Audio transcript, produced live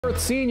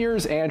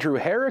Seniors Andrew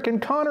Herrick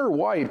and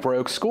Wight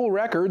broke school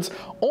records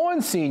on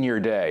Senior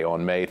Day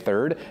on May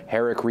 3rd.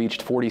 Herrick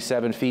reached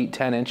 47 feet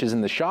 10 inches in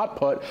the shot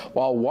put,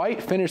 while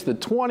Wight finished the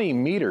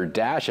 20-meter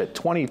dash at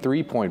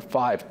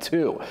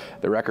 23.52.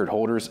 The record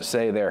holders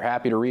say they're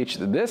happy to reach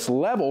this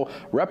level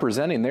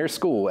representing their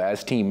school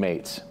as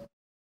teammates.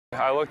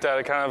 I looked at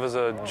it kind of as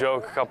a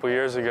joke a couple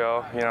years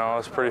ago. You know, I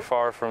was pretty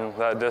far from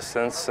that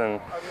distance,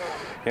 and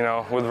you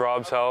know, with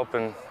Rob's help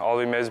and all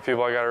the amazing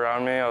people I got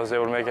around me, I was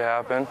able to make it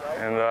happen,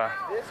 and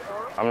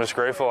I'm just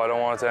grateful. I don't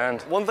want it to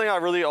end. One thing I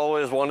really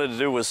always wanted to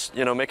do was,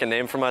 you know, make a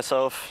name for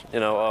myself. You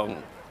know,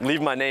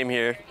 leave my name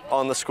here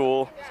on the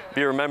school,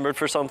 be remembered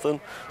for something.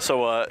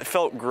 So it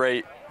felt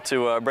great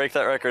to break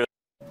that record.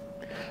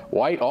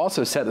 Wight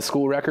also set the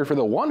school record for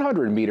the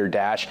 100-meter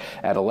dash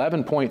at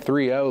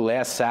 11.30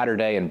 last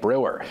Saturday in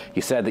Brewer. He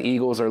said the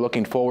Eagles are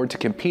looking forward to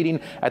competing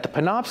at the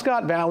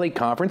Penobscot Valley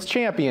Conference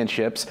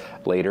Championships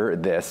later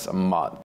this month.